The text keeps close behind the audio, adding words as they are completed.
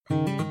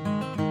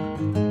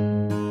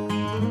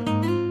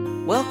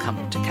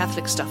Welcome to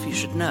Catholic Stuff You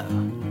Should Know,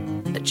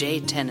 the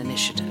J10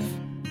 Initiative.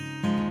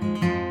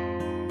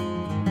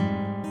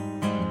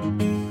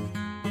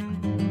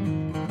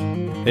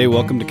 Hey,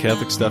 welcome to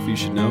Catholic Stuff You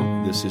Should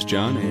Know. This is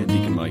John and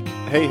Deacon Mike.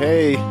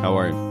 Hey. How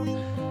are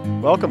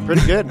you? Welcome.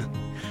 Pretty good.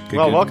 Good.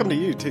 Welcome to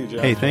you too,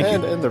 John. Hey, thank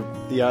you. And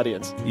the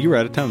audience. You were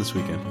out of town this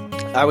weekend.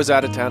 I was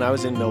out of town. I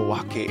was in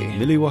Milwaukee.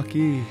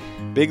 Milwaukee.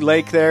 Big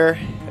lake there.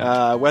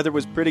 Weather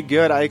was pretty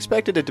good. I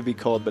expected it to be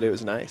cold, but it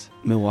was nice.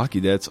 Milwaukee,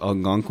 that's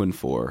Algonquin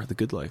for The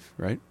Good Life,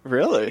 right?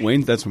 Really?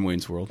 Wayne, that's from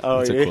Wayne's World. Oh,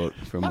 that's yeah. a quote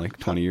from like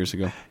 20 years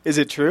ago. Is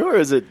it true or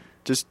is it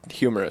just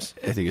humorous?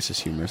 I think it's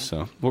just humorous.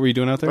 So, what were you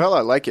doing out there? Well, I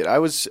like it. I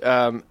was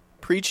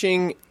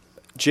preaching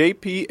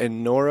JP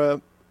and Nora's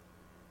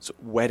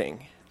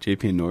wedding.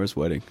 JP and Nora's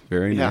wedding.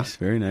 Very Yeah. nice.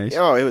 Very nice.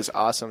 Oh, it was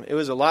awesome. It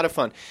was a lot of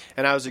fun.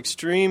 And I was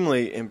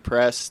extremely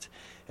impressed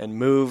and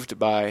moved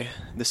by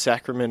the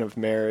sacrament of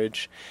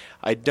marriage.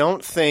 I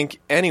don't think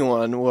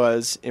anyone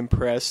was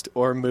impressed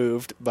or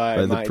moved by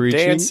By the my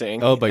preaching?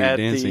 dancing. Oh, by your at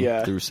dancing.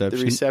 The The reception?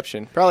 The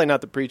reception. Probably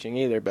not the preaching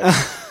either, but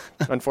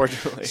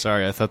unfortunately.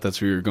 Sorry, I thought that's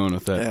where you were going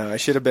with that. Yeah, I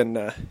should have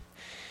been...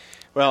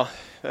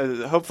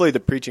 hopefully the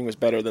preaching was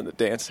better than the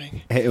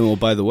dancing. Hey, well,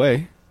 by the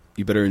way,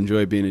 you better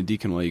enjoy being a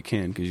deacon while you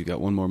can, because you got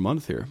one more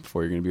month here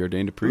before you're going to be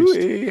ordained a priest.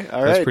 Ooh-wee.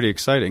 All That's right. pretty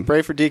exciting.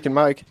 Pray for Deacon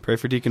Mike. Pray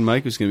for Deacon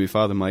Mike, who's going to be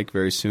Father Mike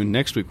very soon.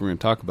 Next week, we're going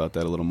to talk about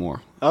that a little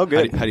more. Oh,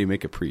 good. How do you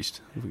make a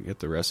priest? We get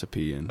the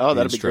recipe and Oh,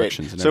 the that'll be great.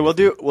 instructions. And So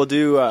everything. we'll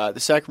do the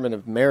sacrament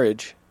of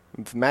marriage,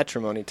 of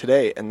matrimony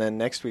today, and then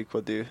next week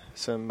we'll do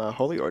some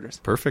holy orders.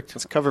 Perfect.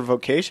 Let's cover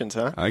vocations,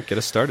 huh? All right, get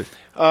us started.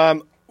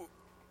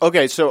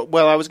 Okay, so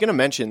I was going to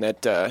mention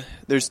that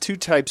there's two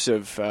types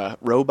of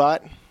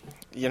robot,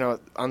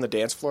 on the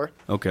dance floor.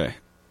 Okay.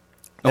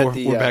 At Oh,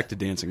 the, we're back to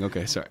dancing.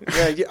 Okay, sorry.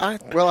 Yeah,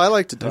 I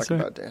like to talk That's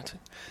right. about dancing.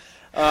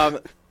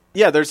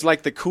 There's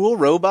like the cool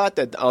robot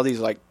that all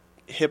these like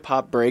hip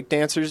hop break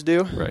dancers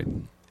do, Right.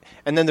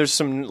 and then there's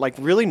some like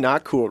really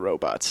not cool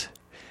robots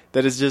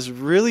that is just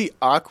really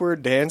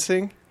awkward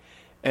dancing,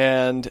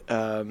 and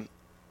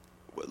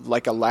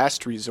like a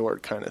last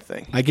resort kind of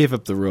thing. I gave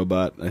up the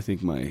robot, I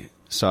think, my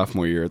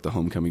sophomore year at the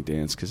homecoming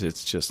dance, because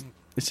it's just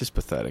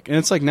pathetic. And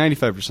it's like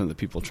 95% of the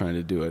people trying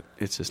to do it.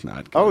 It's just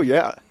not good. Oh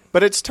yeah,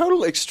 but it's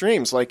total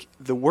extremes. Like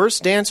the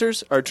worst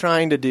dancers are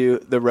trying to do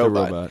the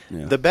robot.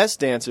 yeah. The best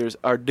dancers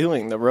are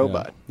doing the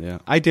robot. Yeah.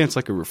 I dance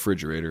like a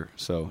refrigerator,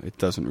 so it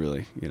doesn't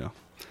really,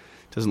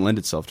 doesn't lend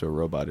itself to a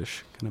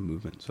robotish kind of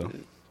movement. So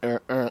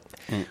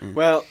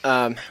Well,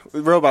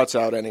 robots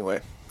out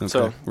anyway. Okay.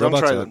 So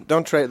Robots out.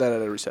 don't try that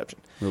at a reception.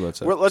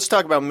 robots. Well, let's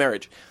talk about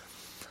marriage,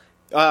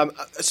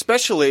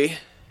 especially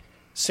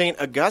Saint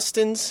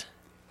Augustine's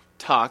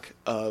talk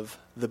of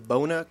the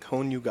bona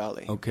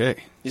conjugale. Okay.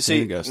 You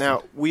Saint see, Augustine.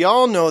 now we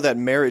all know that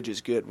marriage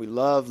is good. We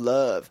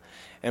love,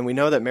 and we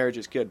know that marriage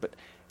is good. But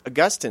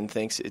Augustine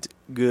thinks it's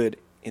good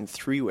in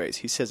three ways.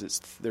 He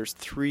says there's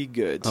three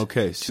goods.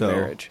 Okay, to so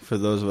marriage. for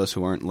those of us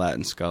who aren't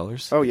Latin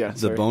scholars, Oh, yeah, the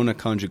sorry. bona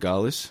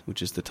conjugalis,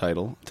 which is the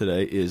title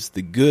today, is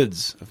the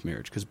goods of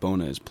marriage, because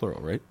bona is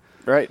plural, right?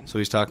 Right. So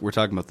we're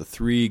talking about the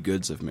three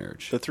goods of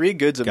marriage. The three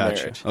goods of Gotcha.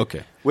 marriage.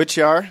 Okay. Which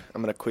are,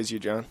 I'm going to quiz you,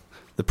 John.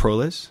 The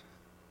proles,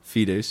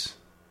 fides,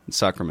 and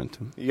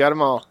sacramentum. You got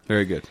them all.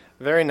 Very good.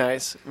 Very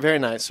nice. Very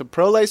nice. So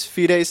proles,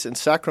 fides, and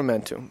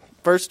sacramentum.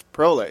 First,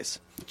 proles.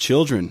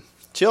 Children.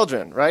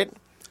 Children, right?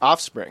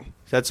 Offspring.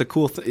 That's a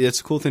cool. It's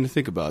a cool thing to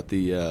think about.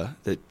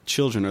 That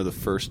children are the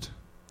first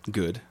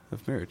good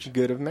of marriage.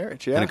 Good of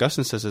marriage, yeah. And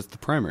Augustine says it's the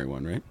primary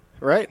one, right?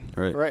 Right.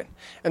 Right.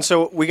 And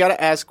so we got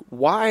to ask,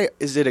 why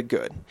is it a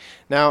good?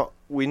 Now,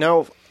 we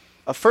know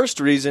a first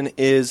reason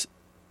is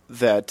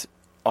that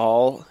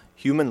all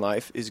human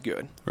life is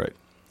good. Right.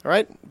 All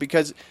right?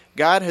 Because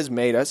God has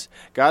made us,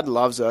 God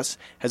loves us,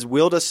 has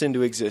willed us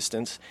into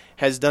existence,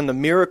 has done the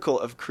miracle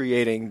of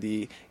creating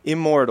the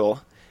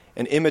immortal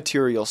and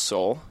immaterial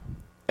soul,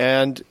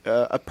 and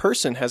a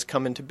person has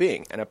come into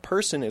being, and a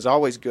person is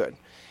always good.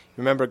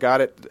 Remember,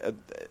 God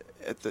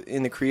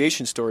in the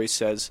creation story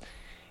says,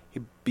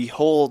 He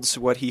beholds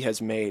what He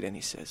has made, and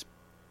He says,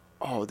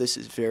 oh, this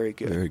is very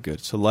good. Very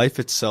good. So life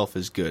itself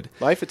is good.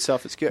 Life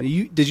itself is good.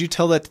 Did you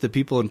tell that to the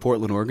people in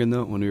Portland, Oregon,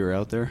 though, when we were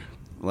out there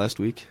last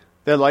week?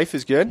 That life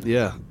is good?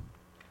 Yeah.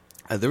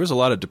 There was a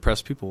lot of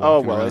depressed people Oh,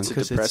 walking well, around. it's a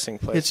 'cause depressing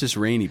place. It's just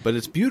rainy, but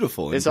it's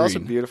beautiful and It's also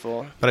green.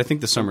 beautiful. But I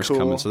think the summer's Cool.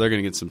 coming, so they're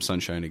going to get some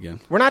sunshine again.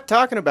 We're not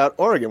talking about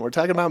Oregon. We're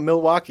talking about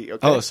Milwaukee,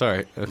 okay? Oh,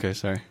 sorry. Okay,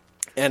 sorry.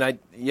 And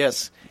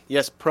yes,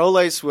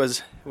 proles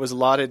was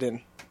lauded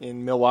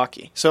in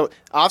Milwaukee. So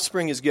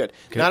offspring is good.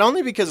 Okay. Not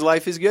only because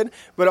life is good,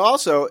 but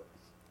also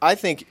I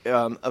think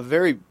a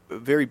very,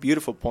 very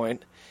beautiful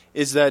point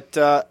is that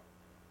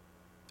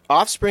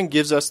offspring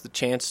gives us the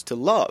chance to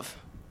love.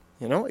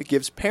 It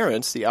gives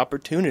parents the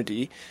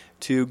opportunity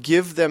to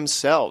give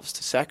themselves,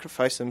 to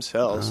sacrifice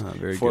themselves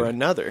very for good.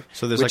 another,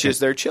 So there's which like is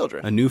their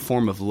children. A new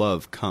form of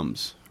love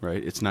comes,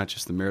 right? It's not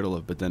just the marital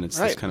love, but then it's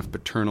this Right. kind of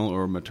paternal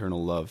or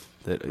maternal love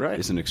that Right.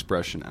 is an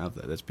expression of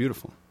that. That's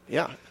beautiful.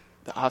 Yeah,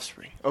 the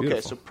offspring. Okay,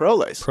 Beautiful. so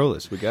proles.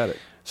 Proles, we got it.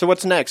 So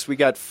what's next? We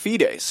got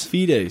fides.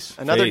 Fides,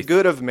 Another faith,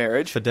 good of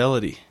marriage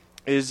fidelity.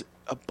 is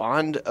a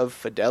bond of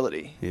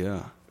fidelity,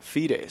 Yeah.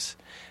 fides.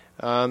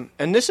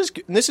 And this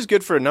is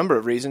good for a number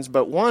of reasons,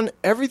 but one,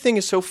 everything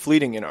is so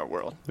fleeting in our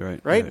world,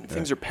 Right.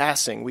 Things are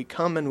passing. We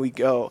come and we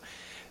go.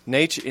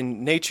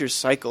 Nature's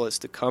cycle is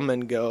to come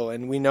and go,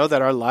 and we know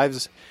that our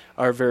lives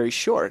are very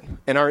short,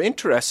 and our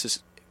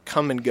interests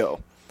come and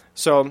go.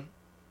 So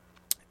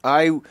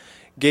I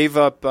gave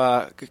up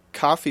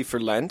coffee for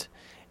Lent,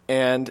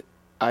 and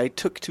I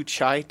took to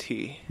chai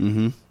tea.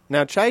 Mm-hmm.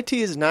 Now, chai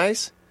tea is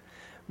nice,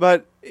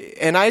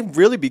 and I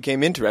really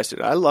became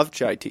interested. I love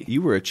chai tea.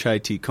 You were a chai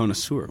tea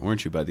connoisseur,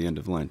 weren't you, by the end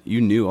of Lent?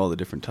 You knew all the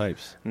different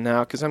types.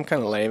 No, because I'm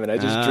kind of lame, and I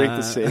just drink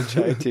the same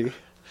chai tea.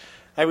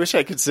 I wish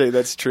I could say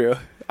that's true.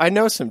 I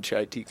know some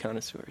chai tea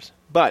connoisseurs,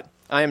 but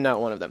I am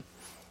not one of them.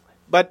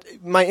 But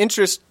my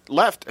interest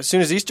left. As soon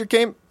as Easter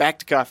came, back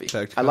to coffee.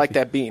 I like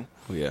that bean.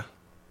 Oh, yeah.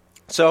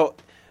 So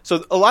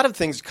a lot of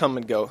things come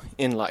and go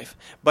in life.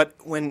 But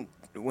when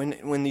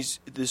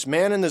this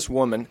man and this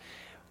woman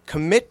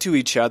commit to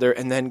each other,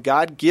 and then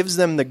God gives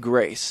them the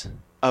grace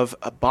of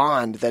a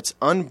bond that's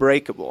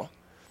unbreakable,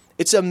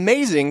 it's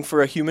amazing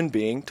for a human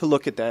being to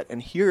look at that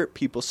and hear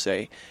people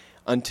say,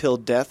 "Until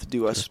death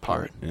do us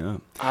part." Yeah.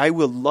 I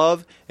will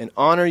love and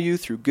honor you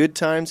through good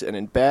times and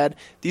in bad.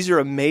 These are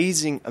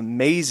amazing,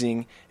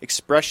 amazing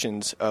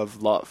expressions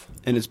of love.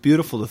 And it's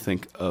beautiful to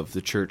think of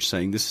the church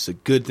saying this is a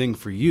good thing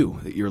for you,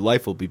 that your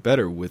life will be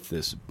better with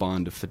this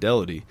bond of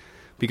fidelity.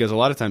 Because a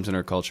lot of times in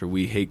our culture,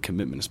 we hate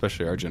commitment,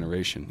 especially our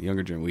generation, the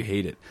younger generation, we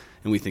hate it.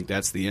 And we think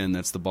that's the end,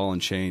 that's the ball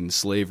and chain,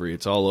 slavery,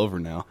 it's all over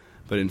now.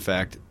 But in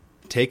fact,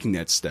 taking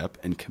that step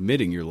and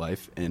committing your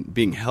life and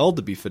being held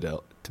to be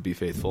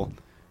faithful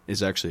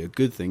is actually a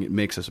good thing. It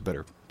makes us a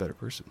better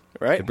person.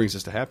 Right. It brings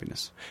us to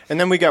happiness. And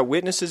then we got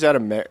witnesses at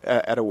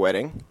a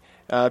wedding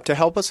to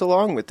help us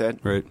along with that,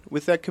 Right.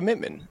 with that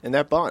commitment and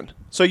that bond.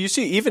 So you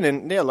see, even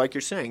in like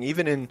you're saying,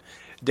 even in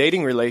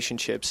dating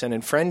relationships and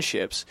in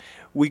friendships,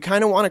 we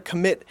kind of want to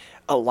commit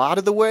a lot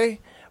of the way,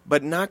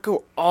 but not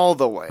go all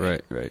the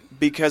way. Right.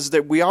 Because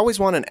we always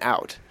want an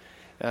out.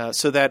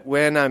 So that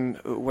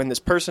when this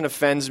person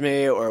offends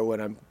me, or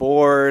when I'm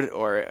bored,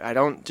 or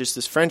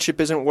this friendship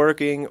isn't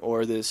working,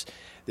 or this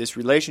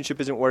relationship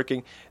isn't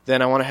working,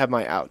 then I want to have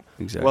my out.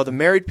 Exactly. Well, the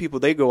married people,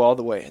 they go all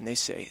the way, and they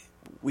say,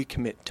 we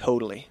commit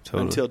totally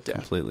until death.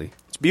 Completely.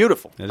 It's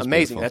beautiful. That is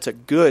amazing. beautiful. That's a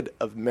good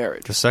of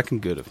marriage. The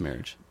second good of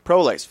marriage.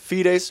 Proles,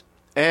 fides,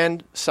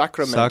 and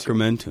sacramentum.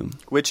 Sacramentum.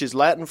 Which is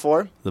Latin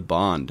for? The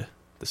bond.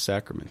 The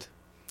sacrament.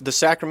 The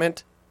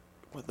sacrament.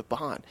 Well, the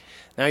bond.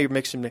 Now you're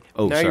mixing me.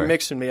 Sorry. You're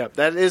mixing me up.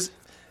 That is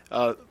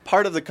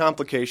part of the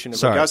complication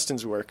of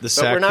Augustine's work. But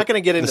we're not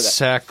going to get into that. The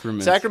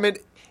sacrament. Sacrament.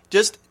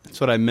 Just that's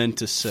what I meant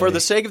to say. for the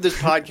sake of this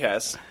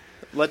podcast,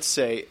 let's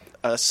say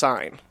a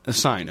sign. A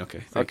sign.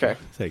 Okay.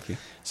 Thank you.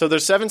 So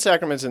there's 7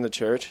 sacraments in the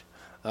church.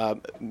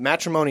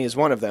 Matrimony is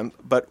one of them.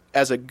 But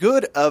as a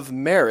good of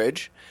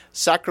marriage,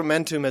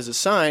 sacramentum as a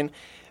sign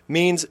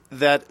means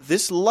that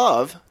this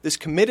love, this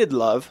committed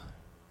love,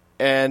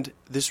 and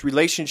this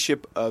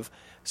relationship of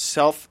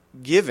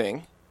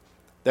self-giving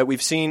that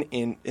we've seen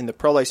in the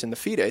proles and the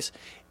fides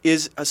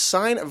is a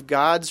sign of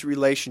God's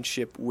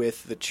relationship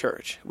with the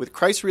church, with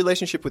Christ's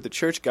relationship with the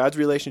church, God's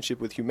relationship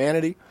with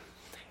humanity,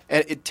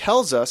 and it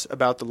tells us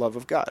about the love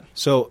of God.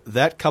 So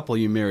that couple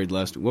you married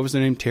last, what was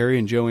their name? Terry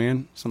and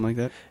Joanne? Something like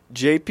that?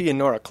 JP and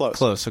Nora, close.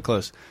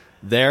 Close.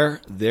 Their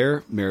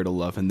marital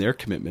love and their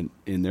commitment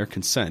in their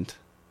consent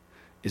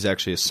is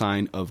actually a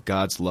sign of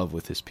God's love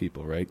with his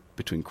people, right?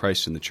 Between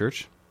Christ and the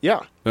church?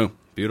 Yeah. Boom.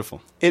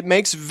 Beautiful. It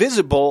makes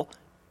visible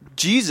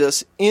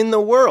Jesus in the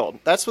world.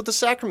 That's what the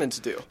sacraments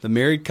do. The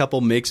married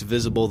couple makes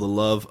visible the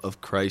love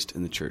of Christ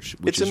in the church,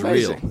 which It's is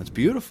amazing. real. That's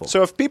beautiful.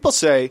 So if people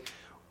say,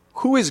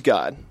 who is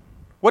God?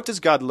 What does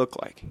God look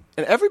like?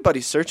 And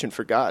everybody's searching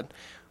for God.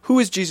 Who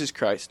is Jesus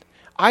Christ?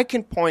 I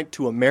can point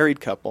to a married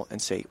couple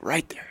and say,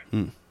 right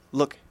there,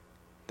 look,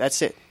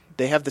 that's it.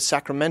 They have the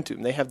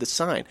sacramentum. They have the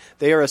sign.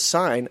 They are a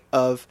sign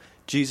of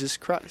Jesus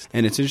Christ.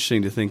 And it's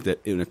interesting to think that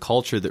in a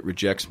culture that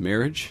rejects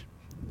marriage,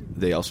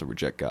 they also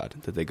reject God,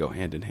 that they go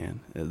hand in hand.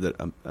 That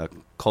a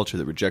culture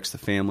that rejects the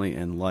family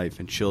and life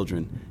and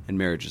children and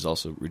marriage is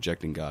also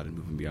rejecting God and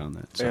moving beyond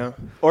that. So Yeah.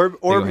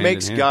 Or hand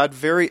makes in hand. God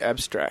very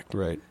abstract.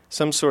 Right.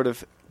 Some sort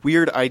of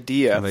weird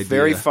idea,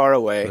 very far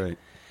away. Right.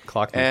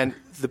 Clockmaker. And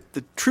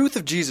the truth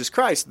of Jesus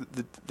Christ,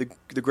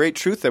 the great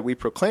truth that we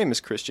proclaim as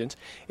Christians,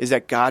 is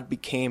that God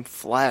became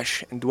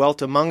flesh and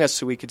dwelt among us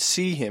so we could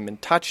see him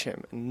and touch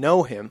him and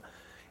know him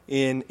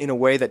in a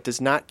way that does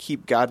not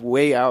keep God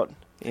way out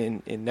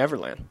in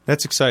Neverland.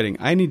 That's exciting.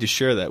 I need to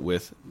share that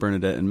with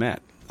Bernadette and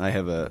Matt. I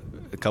have a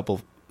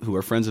couple who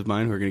are friends of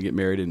mine who are going to get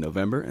married in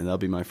November, and that'll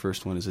be my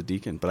first one as a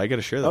deacon. But I got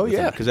to share that with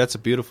them because that's a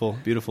beautiful,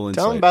 beautiful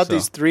insight. Tell them about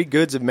these 3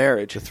 goods of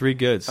marriage. The 3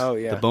 goods. Oh,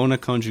 yeah. The bona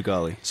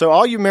conjugale. So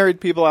all you married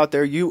people out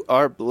there, you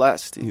are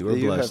blessed. You are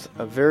blessed.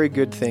 have a very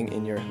good thing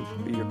in your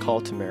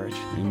call to marriage.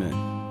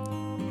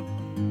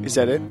 Amen. Is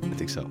that it? I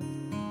think so.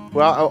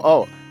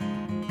 Well,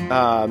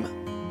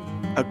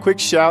 a quick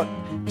shout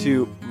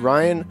to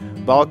Ryan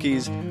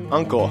Balke's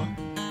uncle.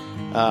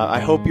 I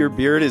hope your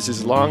beard is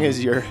as long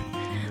as your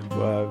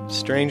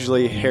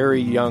strangely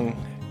hairy young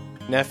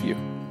nephew.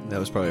 That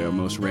was probably our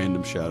most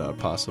random shout out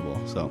possible.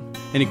 So,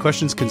 any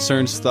questions,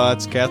 concerns,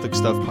 thoughts,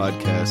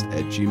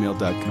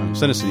 CatholicStuffPodcast@gmail.com.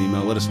 Send us an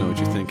email. Let us know what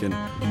you're thinking.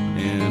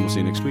 And we'll see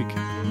you next week.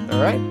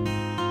 All right.